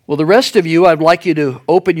Well, the rest of you, I'd like you to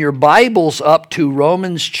open your Bibles up to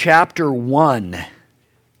Romans chapter 1.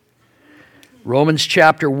 Romans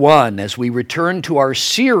chapter 1, as we return to our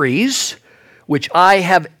series, which I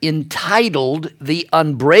have entitled The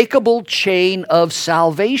Unbreakable Chain of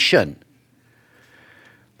Salvation.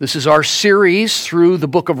 This is our series through the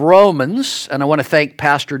book of Romans, and I want to thank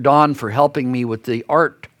Pastor Don for helping me with the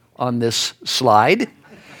art on this slide.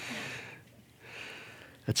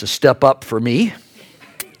 That's a step up for me.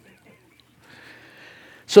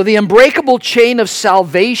 So the unbreakable chain of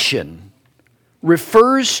salvation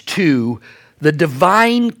refers to the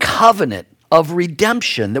divine covenant of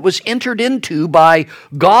redemption that was entered into by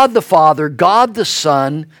God the Father, God the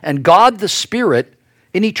Son, and God the Spirit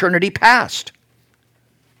in eternity past.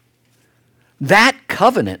 That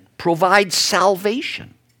covenant provides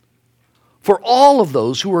salvation for all of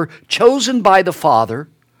those who are chosen by the Father,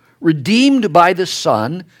 redeemed by the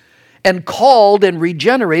Son, and called and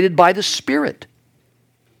regenerated by the Spirit.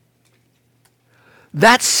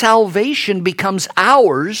 That salvation becomes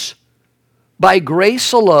ours by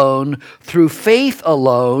grace alone, through faith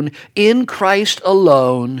alone, in Christ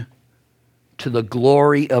alone, to the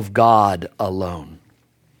glory of God alone.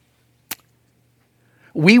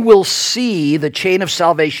 We will see the chain of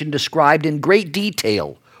salvation described in great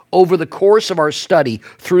detail over the course of our study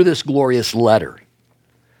through this glorious letter.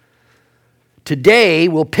 Today,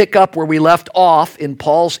 we'll pick up where we left off in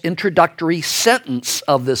Paul's introductory sentence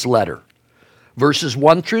of this letter. Verses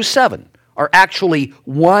 1 through 7 are actually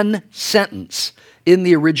one sentence in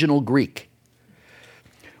the original Greek.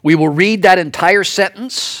 We will read that entire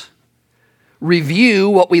sentence, review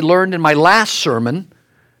what we learned in my last sermon,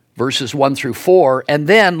 verses 1 through 4, and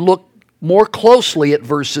then look more closely at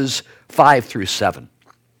verses 5 through 7.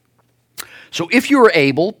 So if you are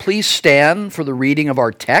able, please stand for the reading of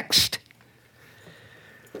our text.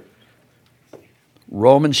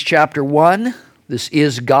 Romans chapter 1. This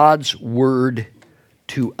is God's word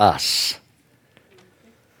to us.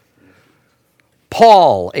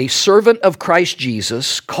 Paul, a servant of Christ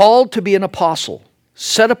Jesus, called to be an apostle,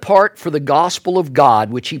 set apart for the gospel of God,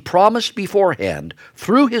 which he promised beforehand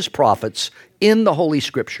through his prophets in the Holy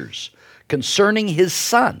Scriptures, concerning his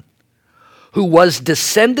Son, who was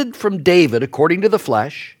descended from David according to the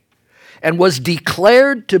flesh, and was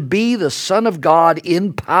declared to be the Son of God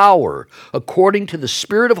in power, according to the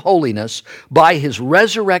Spirit of holiness, by his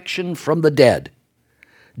resurrection from the dead,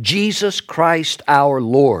 Jesus Christ our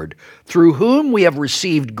Lord, through whom we have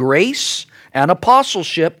received grace and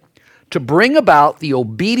apostleship to bring about the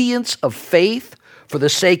obedience of faith for the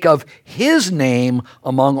sake of his name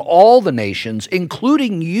among all the nations,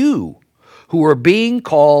 including you, who are being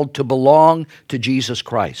called to belong to Jesus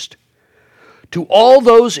Christ. To all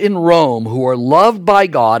those in Rome who are loved by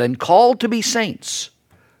God and called to be saints,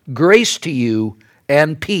 grace to you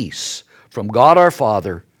and peace from God our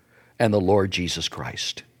Father and the Lord Jesus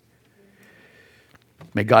Christ.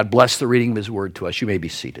 May God bless the reading of his word to us. You may be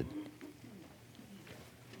seated.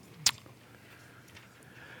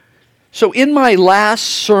 So in my last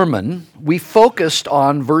sermon, we focused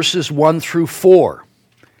on verses 1 through 4.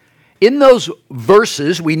 In those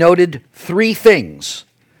verses, we noted three things.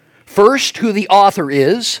 First, who the author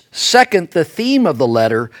is. Second, the theme of the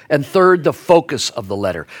letter. And third, the focus of the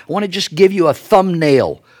letter. I want to just give you a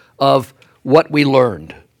thumbnail of what we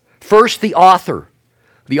learned. First, the author.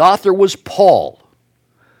 The author was Paul,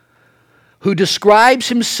 who describes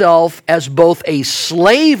himself as both a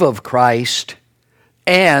slave of Christ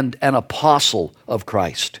and an apostle of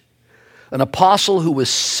Christ. An apostle who was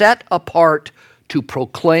set apart to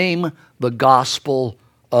proclaim the gospel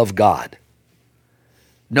of God.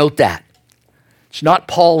 Note that. It's not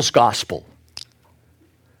Paul's gospel.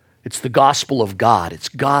 It's the gospel of God. It's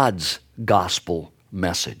God's gospel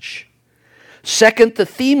message. Second, the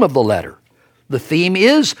theme of the letter. The theme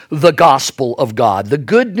is the gospel of God, the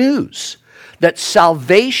good news that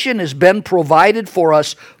salvation has been provided for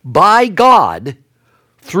us by God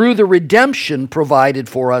through the redemption provided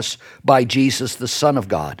for us by Jesus, the Son of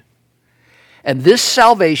God. And this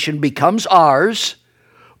salvation becomes ours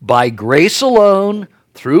by grace alone,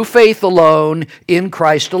 through faith alone, in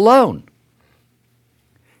Christ alone.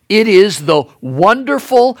 It is the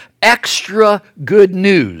wonderful extra good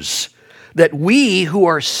news that we who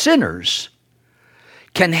are sinners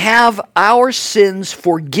can have our sins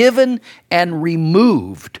forgiven and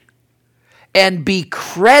removed and be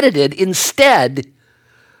credited instead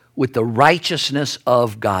with the righteousness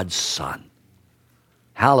of God's Son.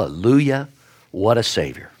 Hallelujah, what a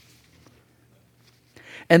Savior.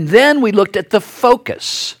 And then we looked at the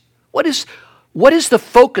focus. What is the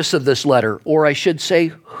focus of this letter? Or I should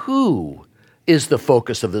say, who is the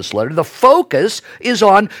focus of this letter. The focus is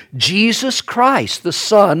on Jesus Christ, the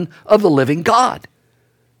Son of the living God.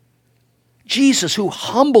 Jesus, who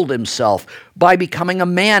humbled himself by becoming a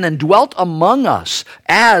man and dwelt among us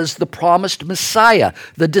as the promised Messiah,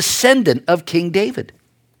 the descendant of King David.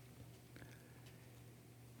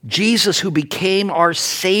 Jesus, who became our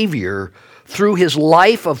Savior through his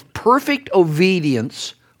life of perfect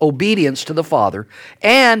obedience to the Father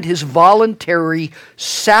and his voluntary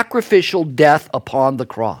sacrificial death upon the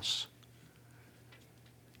cross.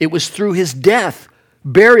 It was through his death,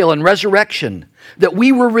 burial, and resurrection that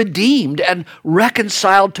we were redeemed and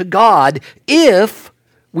reconciled to God if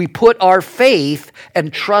we put our faith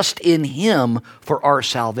and trust in him for our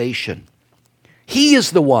salvation. He is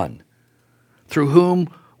the one through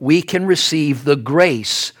whom we can receive the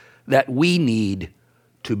grace that we need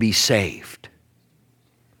to be saved.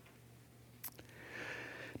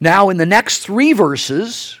 Now, in the next 3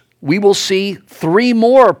 verses, we will see 3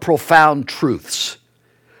 more profound truths.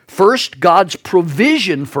 First, God's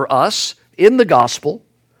provision for us in the gospel.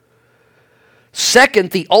 Second,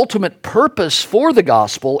 the ultimate purpose for the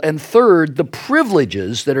gospel. And third, the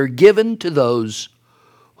privileges that are given to those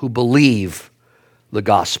who believe the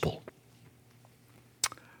gospel.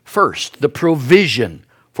 First, the provision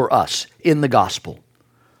for us in the gospel.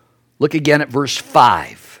 Look again at verse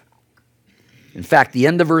 5. In fact, the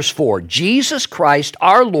end of verse 4. Jesus Christ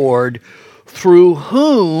our Lord, through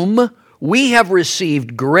whom we have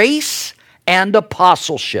received grace and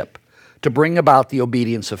apostleship to bring about the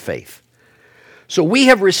obedience of faith. So we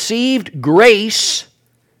have received grace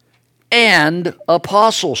and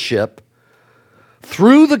apostleship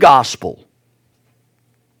through the gospel.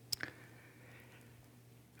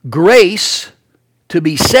 Grace to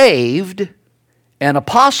be saved, and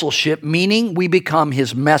apostleship meaning we become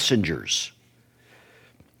his messengers.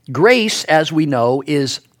 Grace, as we know,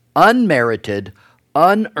 is unmerited,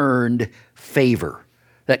 unearned favor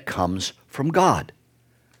that comes from God.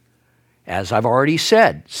 As I've already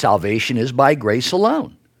said, salvation is by grace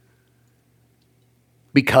alone.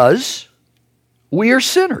 Because we are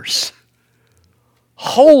sinners,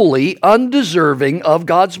 wholly undeserving of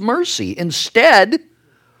God's mercy. Instead,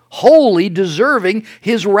 wholly deserving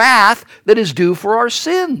his wrath that is due for our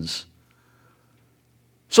sins.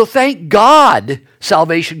 So thank God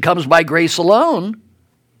salvation comes by grace alone,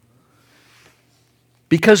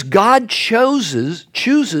 because God chooses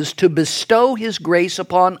to bestow his grace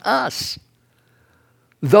upon us,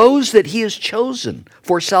 those that he has chosen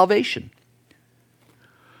for salvation.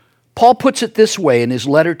 Paul puts it this way in his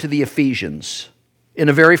letter to the Ephesians, in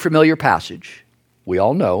a very familiar passage. We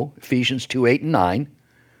all know, Ephesians 2, 8, and 9.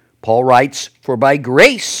 Paul writes, "For by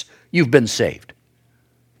grace you've been saved,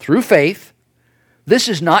 through faith. This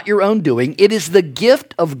is not your own doing. It is the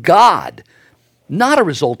gift of God, not a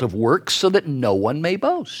result of works, so that no one may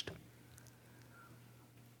boast."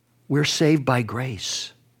 We're saved by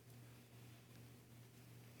grace,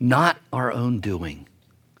 not our own doing,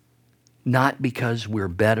 not because we're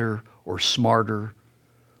better or smarter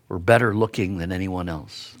or better looking than anyone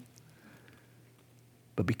else,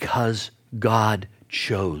 but because God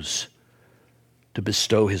chose to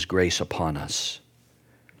bestow his grace upon us.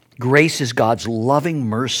 Grace is God's loving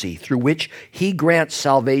mercy through which he grants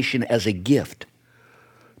salvation as a gift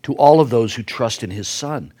to all of those who trust in his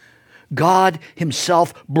Son. God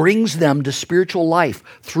himself brings them to spiritual life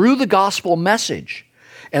through the gospel message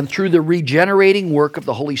and through the regenerating work of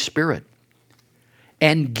the Holy Spirit,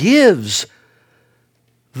 and gives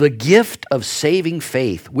the gift of saving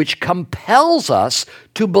faith, which compels us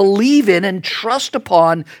to believe in and trust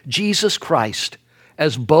upon Jesus Christ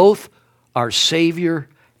as both our Savior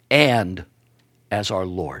and as our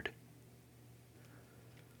Lord.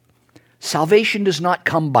 Salvation does not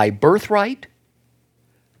come by birthright.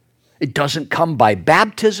 It doesn't come by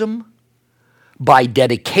baptism, by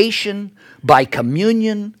dedication, by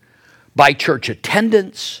communion, by church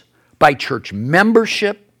attendance, by church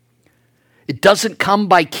membership. It doesn't come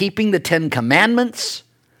by keeping the 10 Commandments,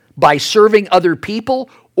 by serving other people,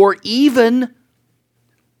 or even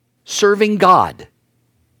serving God.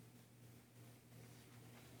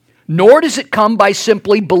 Nor does it come by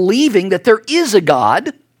simply believing that there is a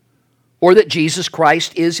God or that Jesus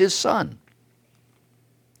Christ is his Son.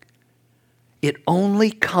 It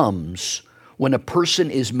only comes when a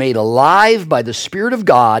person is made alive by the Spirit of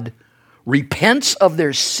God, repents of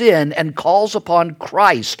their sin, and calls upon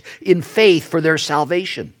Christ in faith for their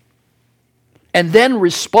salvation, and then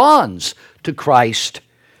responds to Christ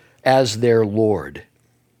as their Lord.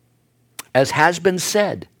 As has been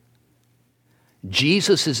said,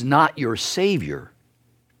 Jesus is not your Savior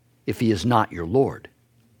if he is not your Lord.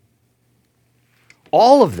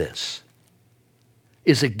 All of this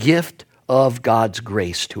is a gift of God's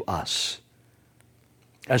grace to us.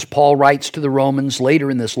 As Paul writes to the Romans later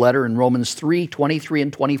in this letter, in Romans 3:23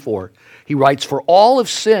 and 24, he writes, "For all have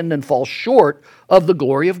sinned and fall short of the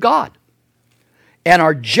glory of God, and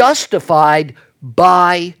are justified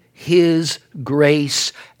by His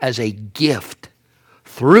grace as a gift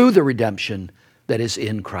through the redemption that is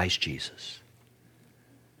in Christ Jesus."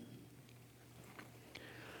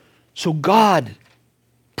 So God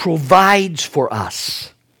provides for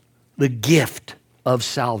us the gift of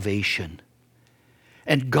salvation.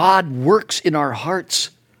 And God works in our hearts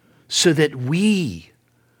so that we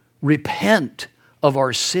repent of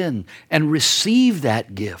our sin and receive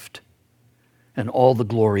that gift. And all the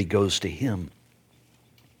glory goes to Him.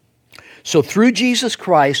 So through Jesus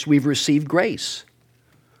Christ, we've received grace,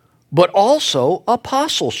 but also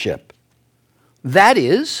apostleship. That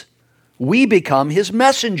is, we become His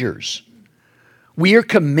messengers. We are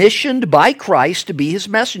commissioned by Christ to be His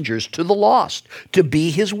messengers to the lost, to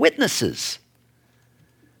be His witnesses.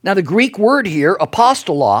 Now, the Greek word here,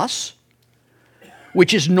 apostolos,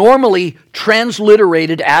 which is normally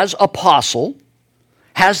transliterated as apostle,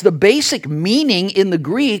 has the basic meaning in the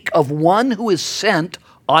Greek of one who is sent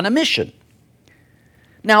on a mission.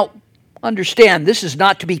 Now, understand, this is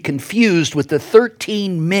not to be confused with the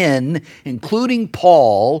 13 men, including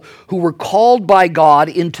Paul, who were called by God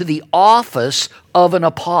into the office of an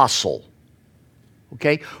apostle.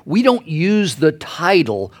 Okay? We don't use the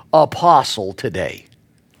title apostle today,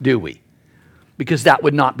 do we? Because that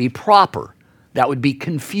would not be proper. That would be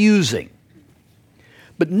confusing.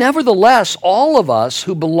 But nevertheless, all of us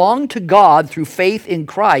who belong to God through faith in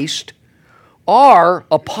Christ are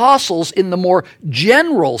apostles in the more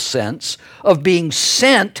general sense of being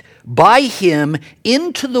sent by Him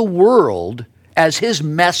into the world as His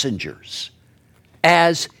messengers,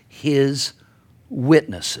 as His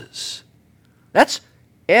witnesses. That's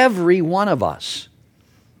every one of us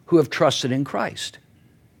who have trusted in Christ.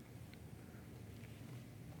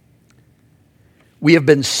 We have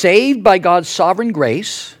been saved by God's sovereign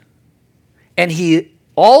grace, and He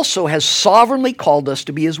also has sovereignly called us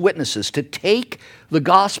to be His witnesses, to take the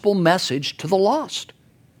gospel message to the lost.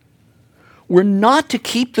 We're not to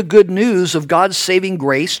keep the good news of God's saving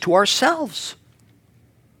grace to ourselves,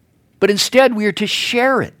 but instead we are to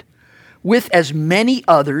share it with as many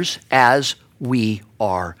others as we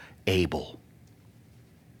are able.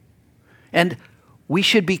 And we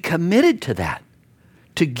should be committed to that,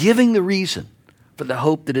 to giving the reason for the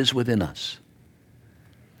hope that is within us.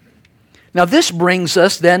 Now this brings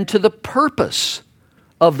us then to the purpose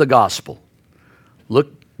of the gospel.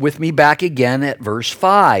 Look with me back again at verse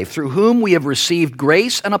 5. "Through whom we have received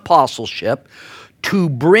grace and apostleship to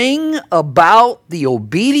bring about the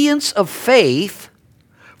obedience of faith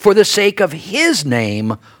for the sake of His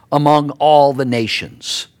name among all the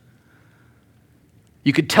nations."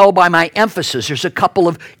 You could tell by my emphasis, there's a couple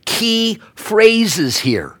of key phrases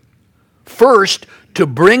here. First, to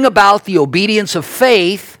bring about the obedience of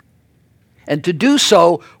faith, and to do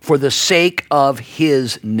so for the sake of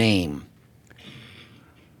His name.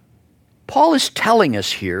 Paul is telling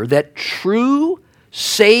us here that true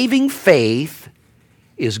saving faith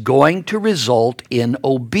is going to result in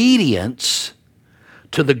obedience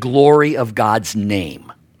to the glory of God's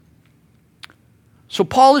name. So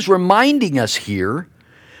Paul is reminding us here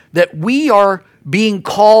that we are being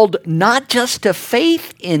called not just to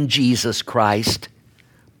faith in Jesus Christ,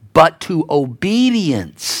 but to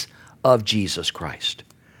obedience of Jesus Christ.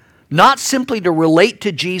 Not simply to relate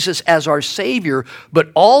to Jesus as our Savior, but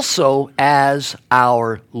also as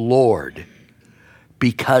our Lord,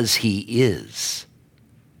 because He is.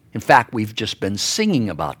 In fact, we've just been singing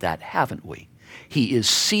about that, haven't we? He is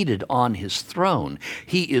seated on His throne.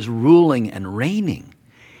 He is ruling and reigning.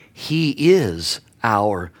 He is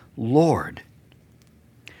our Lord.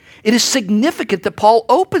 It is significant that Paul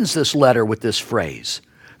opens this letter with this phrase,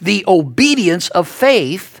 the obedience of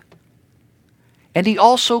faith, and he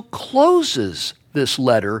also closes this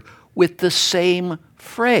letter with the same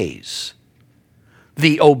phrase,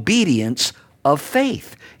 the obedience of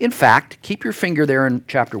faith. In fact, keep your finger there in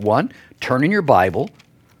chapter 1, turn in your Bible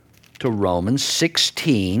to Romans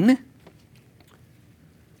 16.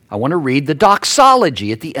 I want to read the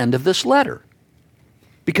doxology at the end of this letter,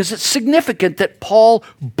 because it's significant that Paul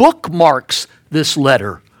bookmarks this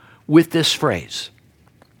letter with this phrase.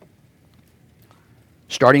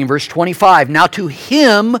 Starting in verse 25, "Now to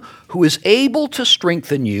Him who is able to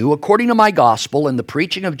strengthen you according to my gospel and the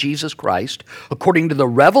preaching of Jesus Christ, according to the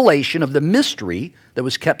revelation of the mystery that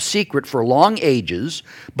was kept secret for long ages,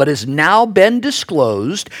 but has now been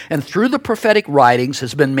disclosed, and through the prophetic writings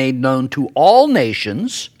has been made known to all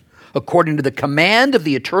nations, according to the command of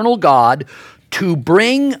the eternal God, to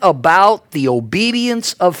bring about the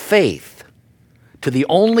obedience of faith. To the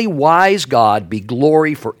only wise God be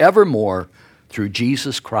glory forevermore through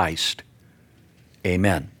Jesus Christ.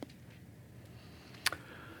 Amen.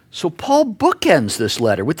 So Paul bookends this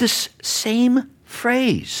letter with this same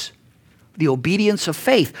phrase, the obedience of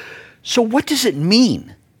faith. So what does it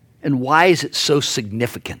mean, and why is it so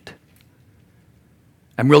significant?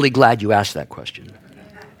 I'm really glad you asked that question.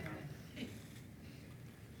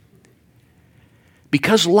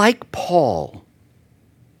 Because like Paul,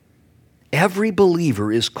 every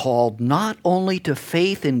believer is called not only to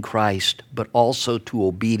faith in Christ, but also to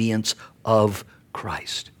obedience of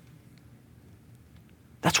Christ.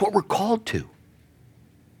 That's what we're called to.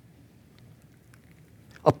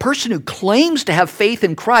 A person who claims to have faith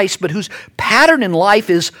in Christ, but whose pattern in life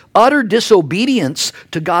is utter disobedience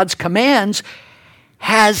to God's commands,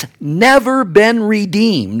 has never been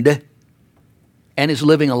redeemed and is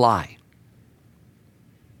living a lie.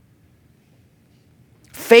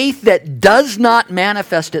 Faith that does not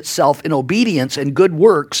manifest itself in obedience and good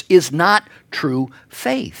works is not true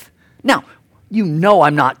faith. Now, you know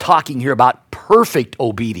I'm not talking here about perfect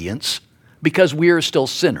obedience because we are still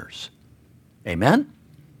sinners. Amen?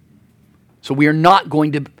 So we are not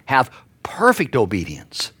going to have perfect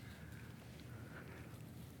obedience.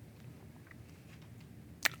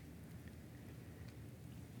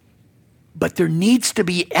 But there needs to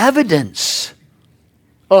be evidence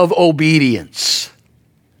of obedience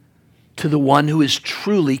to the one who is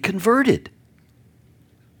truly converted.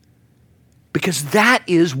 Because that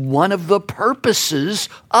is one of the purposes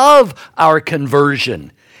of our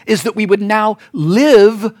conversion, is that we would now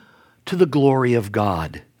live to the glory of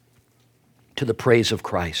God, to the praise of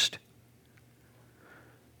Christ.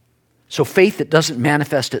 So faith that doesn't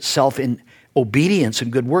manifest itself in obedience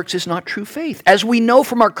and good works is not true faith. As we know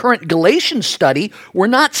from our current Galatians study, we're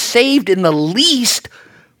not saved in the least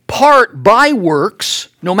part by works,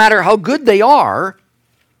 no matter how good they are,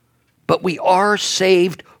 but we are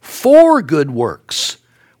saved for good works,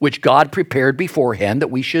 which God prepared beforehand that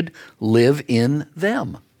we should live in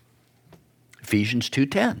them. Ephesians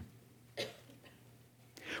 2:10.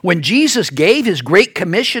 When Jesus gave his great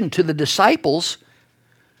commission to the disciples,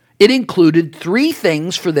 it included 3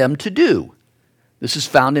 things for them to do. This is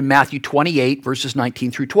found in Matthew 28, verses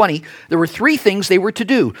 19 through 20. There were 3 things they were to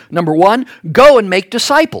do. Number 1, go and make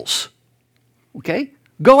disciples. Okay?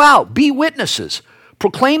 Go out, be witnesses,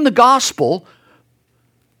 proclaim the gospel,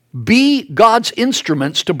 be God's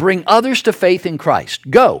instruments to bring others to faith in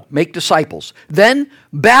Christ. Go, make disciples. Then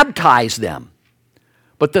baptize them.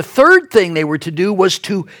 But the third thing they were to do was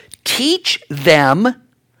to teach them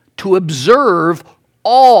to observe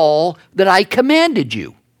all that I commanded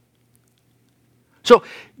you. So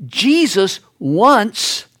Jesus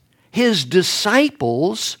wants his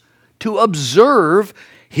disciples to observe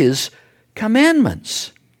his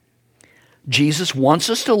commandments. Jesus wants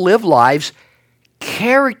us to live lives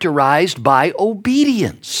characterized by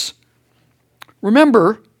obedience.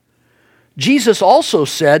 Remember, Jesus also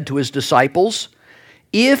said to his disciples,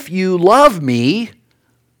 "If you love me,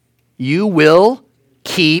 you will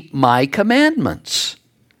keep my commandments."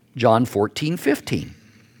 John 14:15.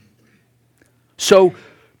 So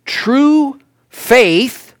true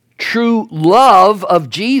faith, true love of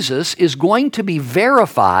Jesus is going to be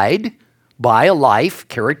verified by a life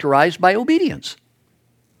characterized by obedience.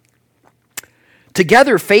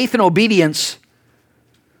 Together, faith and obedience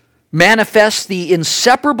manifest the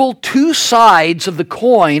inseparable 2 sides of the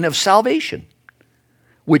coin of salvation,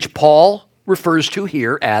 which Paul refers to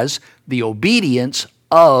here as the obedience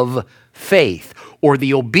of faith, or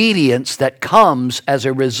the obedience that comes as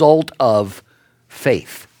a result of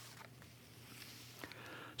faith.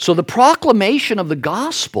 So the proclamation of the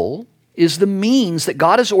gospel is the means that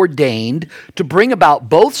God has ordained to bring about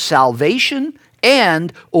both salvation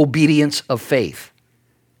and obedience of faith,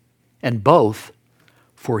 and both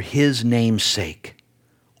for his name's sake,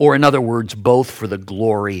 or in other words, both for the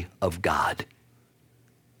glory of God.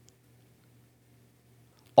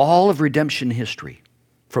 All of redemption history,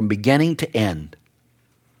 from beginning to end,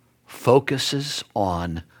 focuses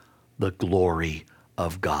on the glory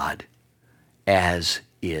of God, as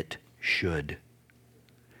it should.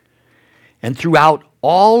 And throughout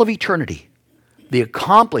all of eternity, the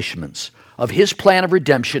accomplishments of his plan of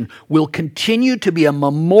redemption will continue to be a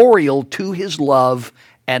memorial to his love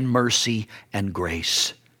and mercy and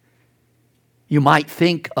grace. We might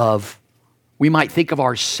think of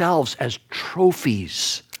ourselves as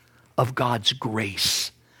trophies of God's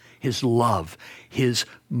grace, his love, his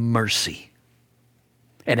mercy.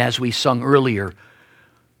 And as we sung earlier,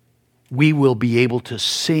 we will be able to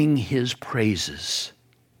sing his praises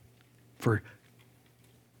for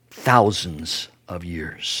thousands of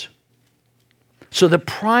years. So the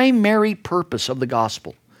primary purpose of the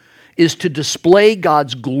gospel is to display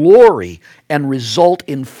God's glory and result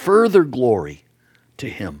in further glory to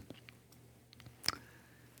him.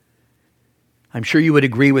 I'm sure you would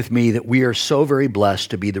agree with me that we are so very blessed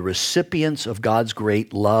to be the recipients of God's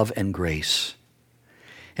great love and grace,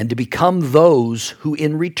 and to become those who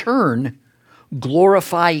in return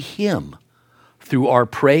glorify him through our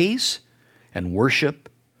praise and worship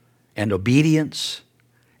and obedience,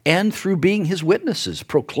 and through being his witnesses,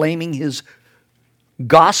 proclaiming his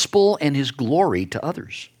gospel and his glory to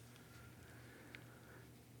others.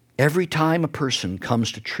 Every time a person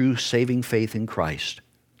comes to true saving faith in Christ,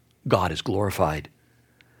 God is glorified,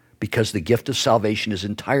 because the gift of salvation is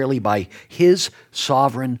entirely by his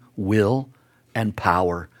sovereign will and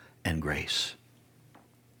power and grace.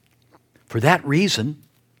 For that reason,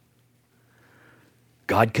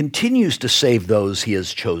 God continues to save those he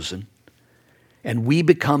has chosen, and we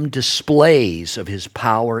become displays of his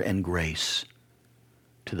power and grace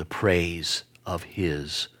to the praise of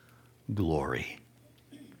his glory.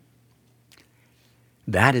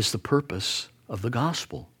 That is the purpose of the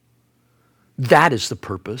gospel. That is the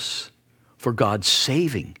purpose for God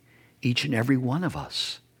saving each and every one of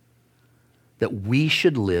us, that we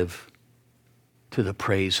should live to the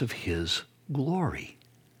praise of his glory.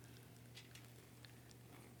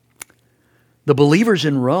 The believers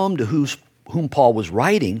in Rome to whom Paul was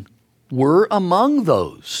writing were among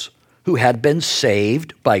those who had been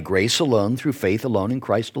saved by grace alone, through faith alone, in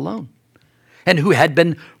Christ alone, and who had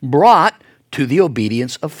been brought to the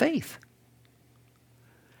obedience of faith.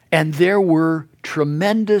 And there were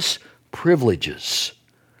tremendous privileges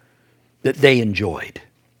that they enjoyed.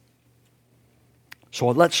 So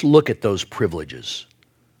let's look at those privileges.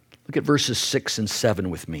 Look at verses 6 and 7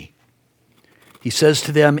 with me. He says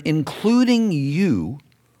to them, including you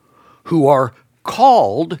who are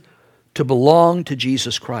called to belong to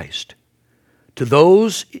Jesus Christ, to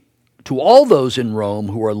all those in Rome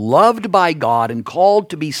who are loved by God and called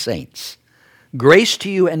to be saints, grace to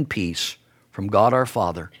you and peace from God our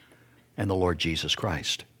Father and the Lord Jesus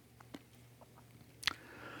Christ.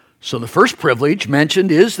 So the first privilege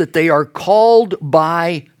mentioned is that they are called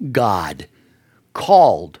by God,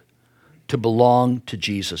 called to belong to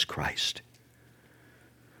Jesus Christ.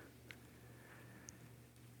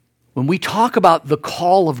 When we talk about the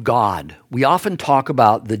call of God, we often talk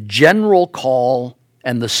about the general call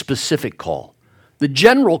and the specific call. The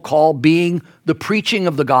general call being the preaching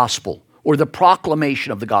of the gospel, or the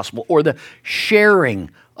proclamation of the gospel, or the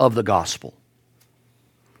sharing of the gospel.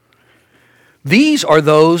 These are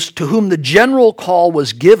those to whom the general call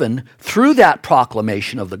was given through that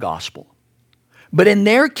proclamation of the gospel. But in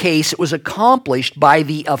their case, it was accomplished by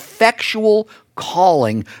the effectual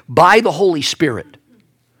calling by the Holy Spirit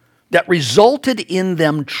that resulted in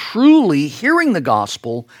them truly hearing the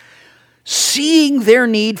gospel, seeing their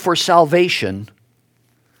need for salvation,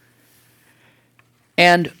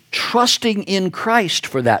 and trusting in Christ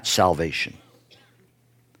for that salvation.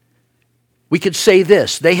 We could say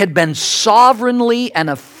this: they had been sovereignly and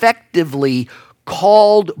effectively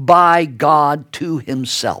called by God to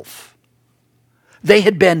himself. They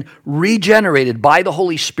had been regenerated by the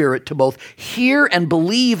Holy Spirit to both hear and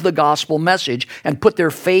believe the gospel message and put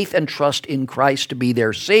their faith and trust in Christ to be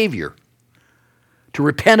their Savior, to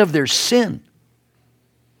repent of their sin,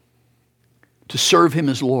 to serve him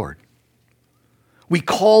as Lord. We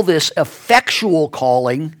call this effectual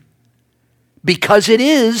calling because it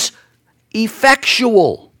is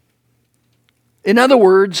effectual. In other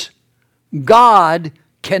words, God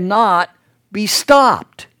cannot be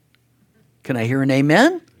stopped. Can I hear an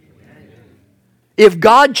amen? Amen. If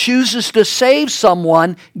God chooses to save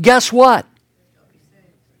someone, guess what?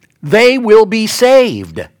 They will be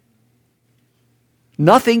saved.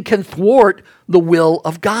 Nothing can thwart the will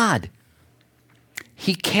of God.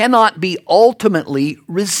 He cannot be ultimately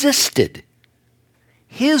resisted.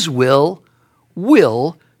 His will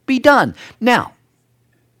be done. Now,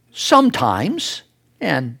 sometimes,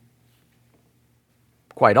 and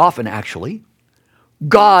quite often actually,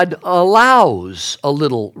 God allows a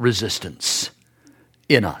little resistance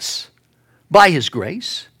in us by his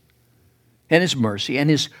grace and his mercy and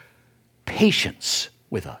his patience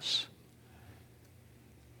with us.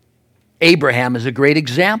 Abraham is a great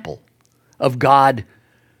example of God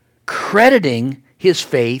crediting his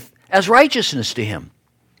faith as righteousness to him.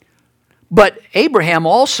 But Abraham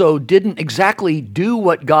also didn't exactly do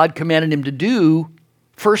what God commanded him to do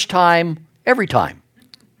first time, every time.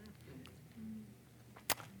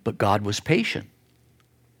 But God was patient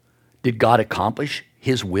Did God accomplish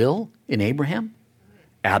his will in Abraham?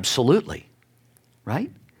 Absolutely.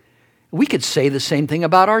 Right? We could say the same thing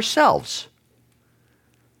about ourselves.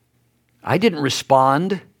 I didn't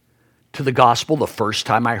respond to the gospel the first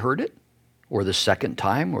time I heard it, or the second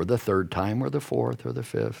time, or the third time, or the fourth, or the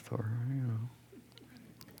fifth, or,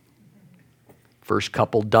 first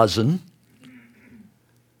couple dozen.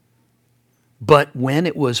 But when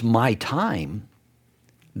it was my time,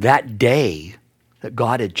 that day that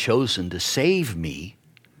God had chosen to save me,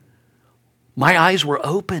 my eyes were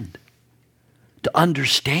opened to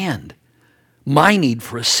understand my need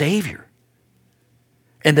for a Savior,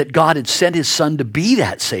 and that God had sent his Son to be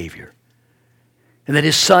that Savior, and that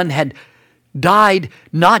his Son had died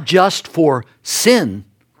not just for sin,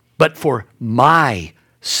 but for my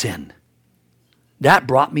sin. That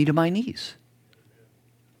brought me to my knees.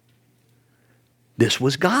 This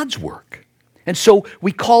was God's work. And so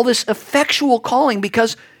we call this effectual calling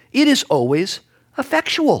because it is always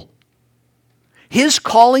effectual. His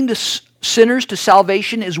calling to sinners to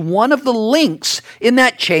salvation is one of the links in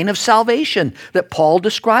that chain of salvation that Paul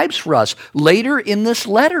describes for us later in this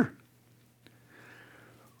letter.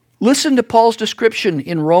 Listen to Paul's description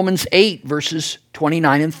in Romans 8, verses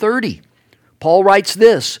 29 and 30. Paul writes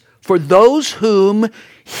this, "For those whom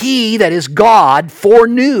he, that is God,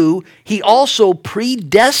 foreknew, he also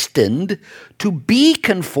predestined to be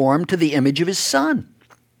conformed to the image of his Son.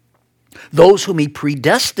 Those whom he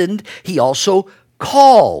predestined, he also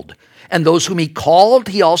called. And those whom he called,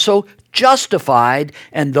 he also justified.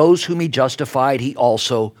 And those whom he justified, he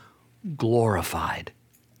also glorified."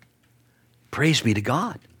 Praise be to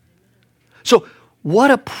God. So, what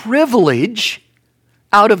a privilege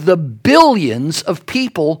out of the billions of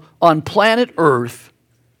people on planet Earth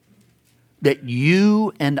that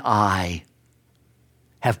you and I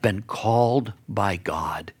have been called by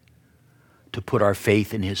God to put our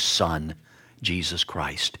faith in his Son, Jesus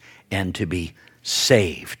Christ, and to be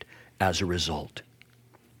saved as a result.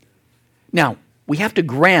 Now, we have to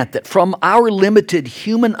grant that from our limited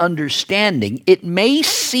human understanding, it may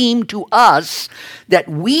seem to us that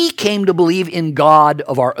we came to believe in God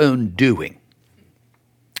of our own doing.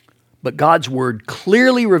 But God's Word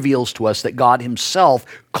clearly reveals to us that God himself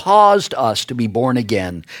caused us to be born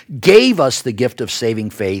again, gave us the gift of saving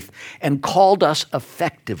faith, and called us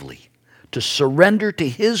effectively to surrender to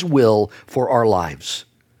his will for our lives.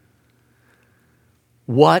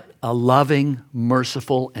 What a loving,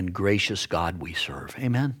 merciful, and gracious God we serve.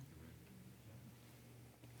 Amen?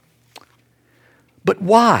 But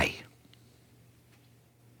why?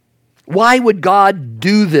 Why would God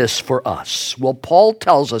do this for us? Well, Paul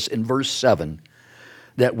tells us in verse 7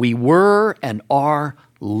 that we were and are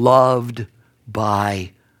loved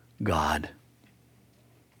by God.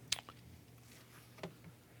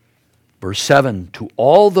 Verse 7, "To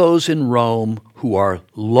all those in Rome who are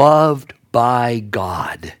loved by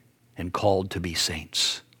God and called to be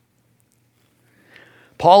saints."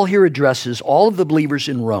 Paul here addresses all of the believers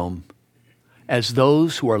in Rome as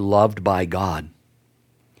those who are loved by God.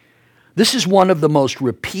 This is one of the most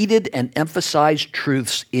repeated and emphasized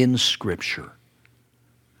truths in Scripture.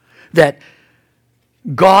 That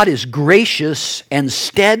God is gracious and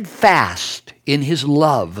steadfast in his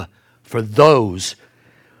love for those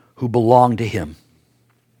who belong to him.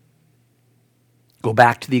 Go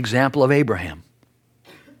back to the example of Abraham.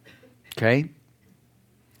 Okay?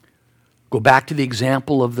 Go back to the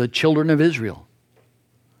example of the children of Israel.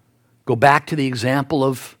 Go back to the example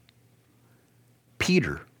of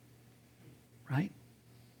Peter, right?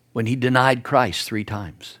 When he denied Christ 3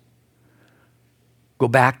 times. Go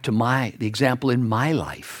back to the example in my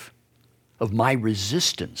life of my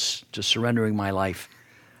resistance to surrendering my life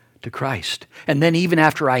to Christ. And then even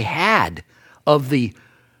after I had of the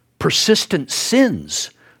persistent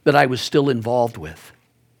sins that I was still involved with.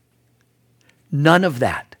 None of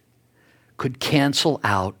that could cancel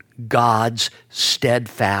out God's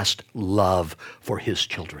steadfast love for his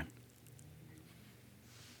children.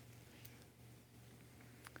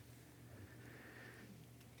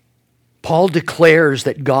 Paul declares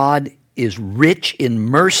that God is rich in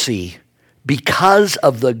mercy because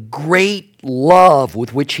of the great love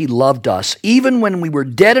with which he loved us, even when we were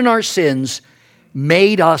dead in our sins,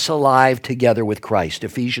 made us alive together with Christ.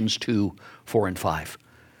 Ephesians 2, 4 and 5.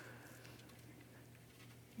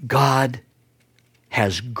 God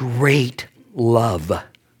has great love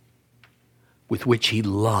with which he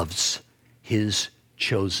loves his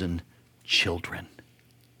chosen children.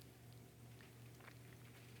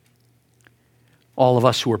 All of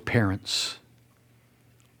us who are parents,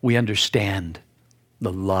 we understand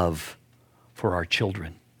the love for our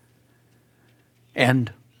children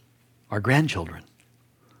and our grandchildren.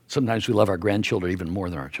 Sometimes we love our grandchildren even more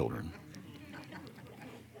than our children.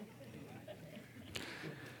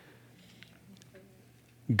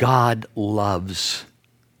 God loves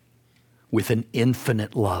with an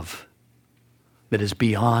infinite love that is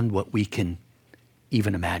beyond what we can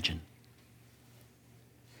even imagine.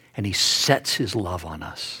 And he sets his love on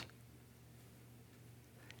us.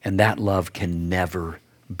 And that love can never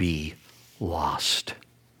be lost.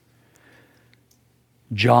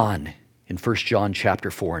 John, in 1 John chapter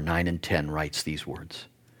 4, 9 and 10, writes these words.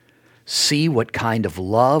 See what kind of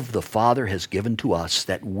love the Father has given to us,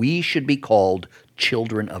 that we should be called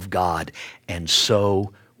children of God, and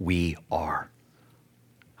so we are.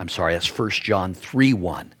 That's 1 John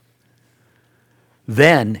 3:1.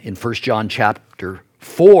 Then, in 1 John chapter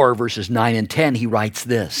 4, verses 9 and 10, he writes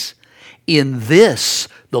this. In this,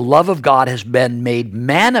 the love of God has been made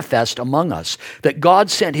manifest among us, that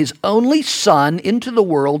God sent his only Son into the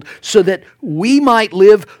world so that we might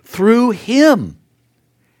live through him.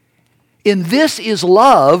 In this is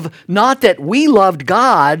love, not that we loved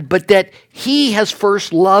God, but that he has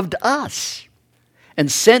first loved us and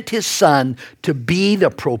sent his Son to be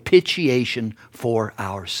the propitiation for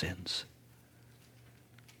our sins.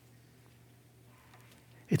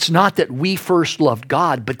 It's not that we first loved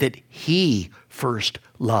God, but that he first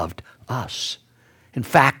loved us. In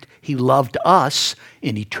fact, he loved us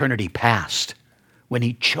in eternity past when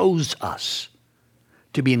he chose us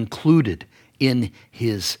to be included in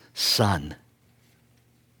his Son.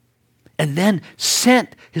 And then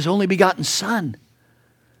sent his only begotten Son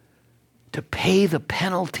to pay the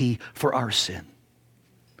penalty for our sin.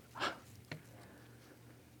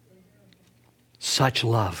 Such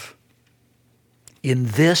love. In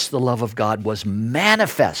this, the love of God was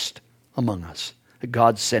manifest among us, that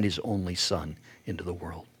God sent his only Son into the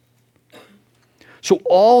world. So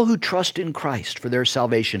all who trust in Christ for their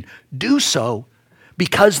salvation do so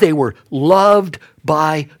because they were loved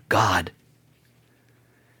by God.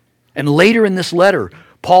 And later in this letter,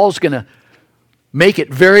 Paul's going to make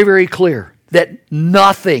it very, very clear that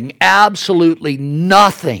nothing, absolutely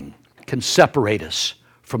nothing, can separate us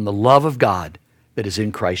from the love of God that is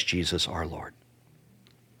in Christ Jesus our Lord.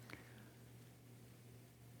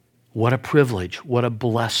 What a privilege, what a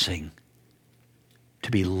blessing to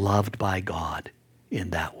be loved by God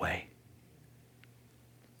in that way.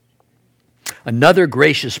 Another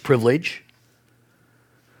gracious privilege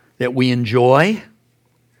that we enjoy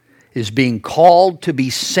is being called to be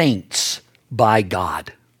saints by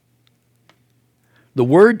God. The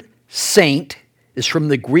word saint is from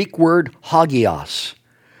the Greek word hagios,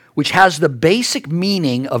 which has the basic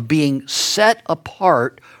meaning of being set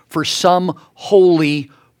apart for some holy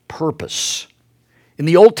purpose. In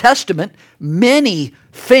the Old Testament, many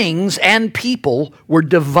things and people were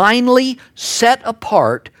divinely set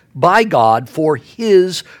apart by God for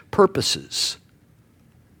his purposes.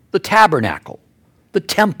 The tabernacle, the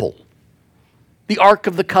temple, the Ark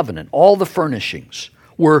of the Covenant, all the furnishings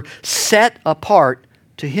were set apart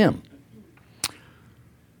to him.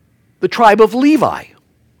 The tribe of Levi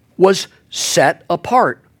was set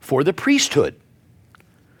apart for the priesthood.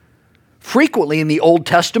 Frequently in the Old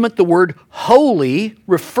Testament, the word holy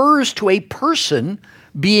refers to a person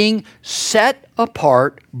being set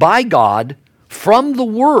apart by God from the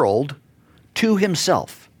world to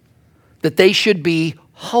himself, that they should be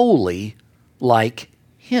holy like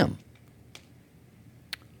him.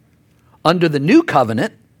 Under the new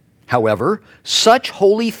covenant, however, such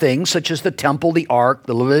holy things such as the temple, the ark,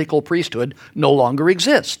 the Levitical priesthood no longer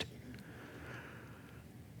exist.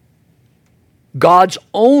 God's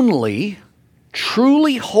only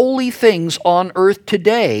truly holy things on earth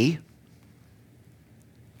today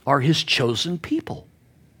are his chosen people.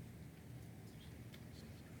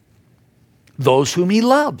 Those whom he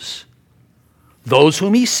loves. Those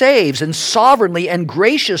whom he saves and sovereignly and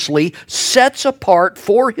graciously sets apart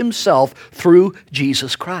for himself through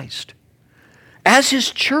Jesus Christ. As his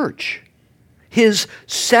church, his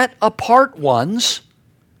set apart ones,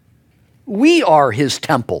 we are his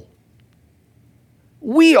temple.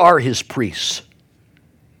 We are his priests.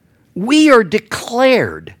 We are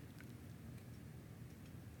declared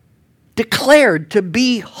to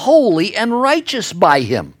be holy and righteous by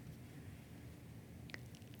him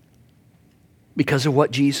because of what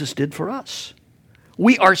Jesus did for us.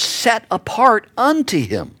 We are set apart unto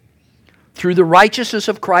him through the righteousness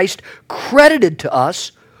of Christ credited to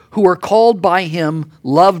us who are called by him,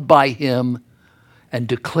 loved by him, and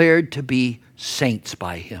declared to be saints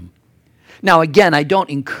by him. Now again, I don't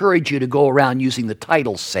encourage you to go around using the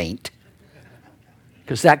title saint,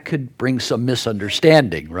 because that could bring some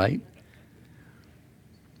misunderstanding, right?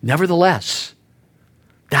 Nevertheless,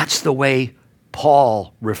 that's the way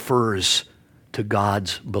Paul refers to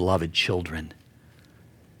God's beloved children,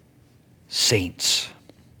 saints.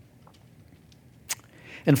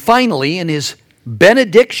 And finally, in his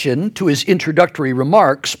benediction to his introductory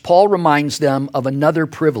remarks, Paul reminds them of another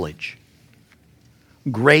privilege: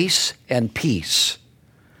 grace and peace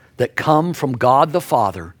that come from God the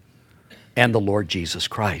Father and the Lord Jesus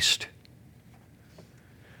Christ.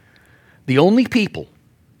 The only people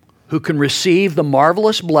who can receive the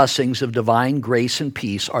marvelous blessings of divine grace and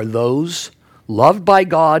peace are those loved by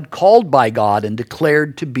God, called by God, and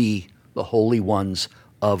declared to be the holy ones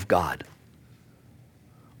of God.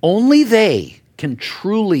 Only they can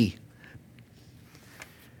truly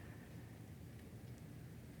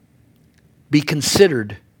be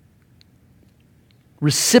considered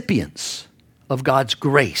recipients of God's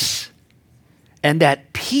grace and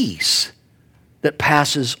that peace that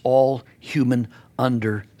passes all human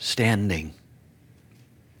understanding.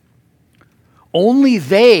 Only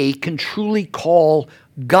they can truly call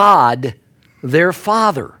God their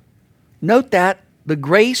Father. Note that the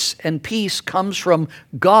grace and peace comes from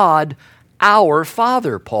God, our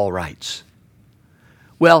Father, Paul writes.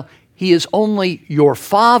 Well, He is only your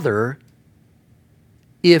Father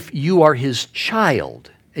if you are His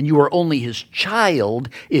child, and you are only His child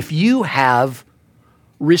if you have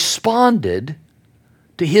responded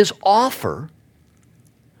to His offer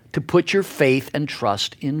to put your faith and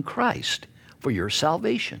trust in Christ for your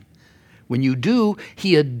salvation. When you do,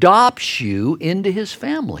 He adopts you into His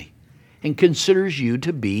family and considers you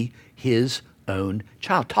to be His own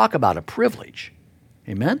child. Talk about a privilege.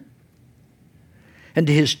 Amen? And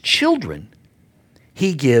to His children,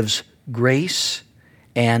 He gives grace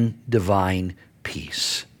and divine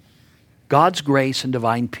peace. God's grace and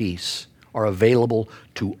divine peace are available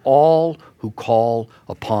to all who call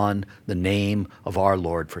upon the name of our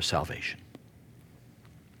Lord for salvation.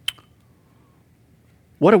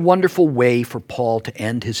 What a wonderful way for Paul to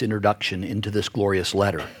end his introduction into this glorious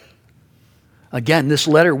letter. Again, this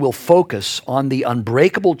letter will focus on the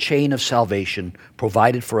unbreakable chain of salvation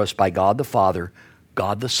provided for us by God the Father,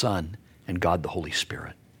 God the Son, and God the Holy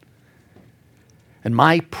Spirit. And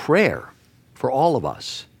my prayer for all of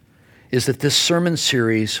us is that this sermon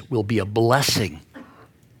series will be a blessing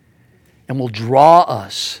and will draw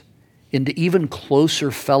us into even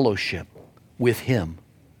closer fellowship with Him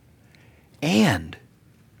and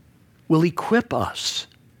will equip us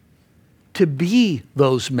to be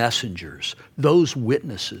those messengers, those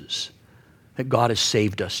witnesses that God has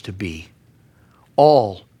saved us to be,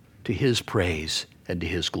 all to His praise and to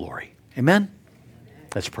His glory. Amen?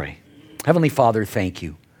 Let's pray. Heavenly Father, thank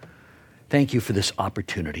you. Thank you for this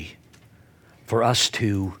opportunity for us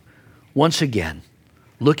to once again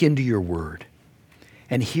look into your word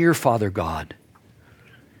and hear, Father God,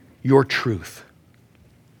 your truth.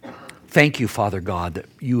 Thank you, Father God, that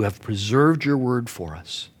you have preserved your word for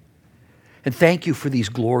us. And thank you for these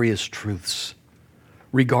glorious truths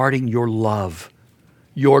regarding your love,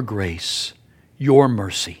 your grace, your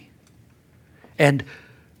mercy, and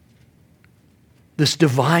this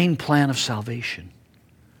divine plan of salvation,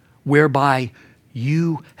 whereby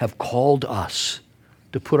you have called us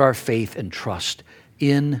to put our faith and trust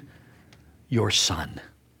in your Son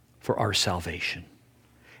for our salvation.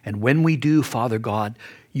 And when we do, Father God,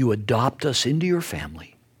 you adopt us into your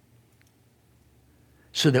family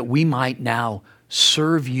so that we might now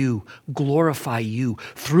serve you, glorify you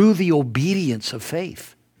through the obedience of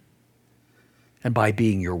faith and by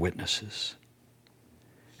being your witnesses.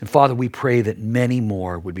 And Father, we pray that many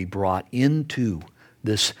more would be brought into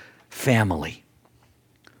this family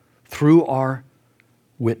through our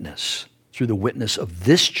witness, through the witness of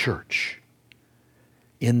this church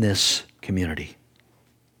in this community.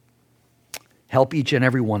 Help each and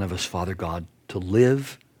every one of us, Father God, to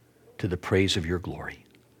live to the praise of your glory.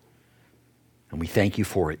 And we thank you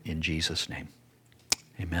for it in Jesus' name.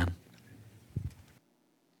 Amen.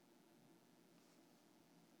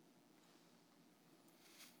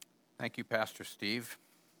 Thank you, Pastor Steve.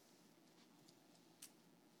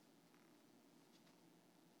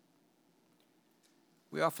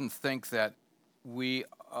 We often think that we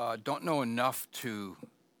don't know enough to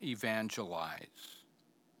evangelize.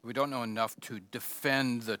 We don't know enough to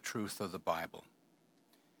defend the truth of the Bible.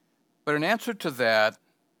 But an answer to that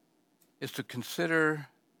is to consider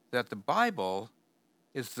that the Bible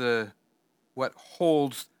is what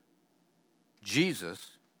holds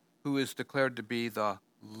Jesus, who is declared to be the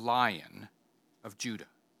Lion of Judah.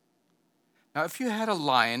 Now, if you had a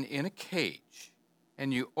lion in a cage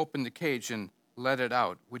and you opened the cage and let it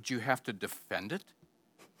out, would you have to defend it?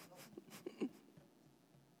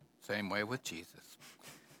 Same way with Jesus.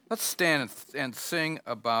 Let's stand and sing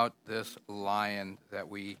about this lion that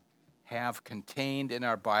we have contained in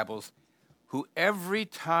our Bibles, who every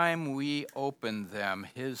time we open them,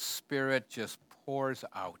 his spirit just pours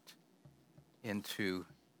out into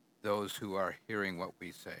those who are hearing what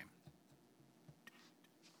we say.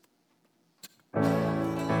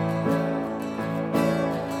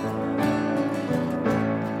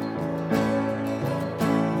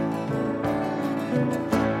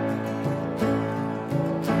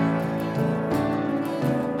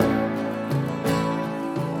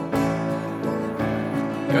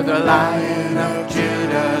 You're the Lion of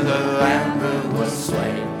Judah, the Lamb who was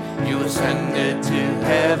slain. You ascended to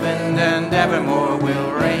heaven and evermore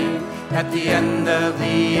will reign. At the end of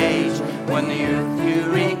the age, when the earth you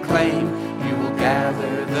reclaim, you will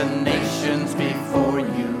gather the nations before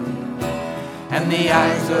you. And the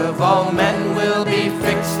eyes of all men will be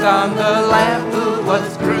fixed on the Lamb who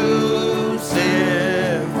was crucified.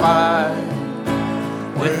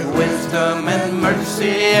 With wisdom and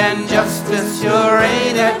mercy and justice you'll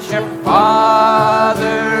reign at your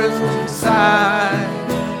Father's side.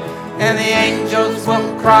 And the angels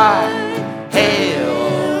will cry,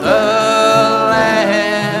 Hail the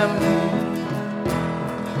Lamb,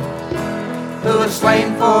 who was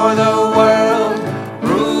slain for the world,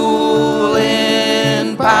 rule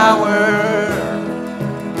in power.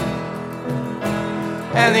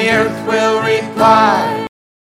 And the earth will reply,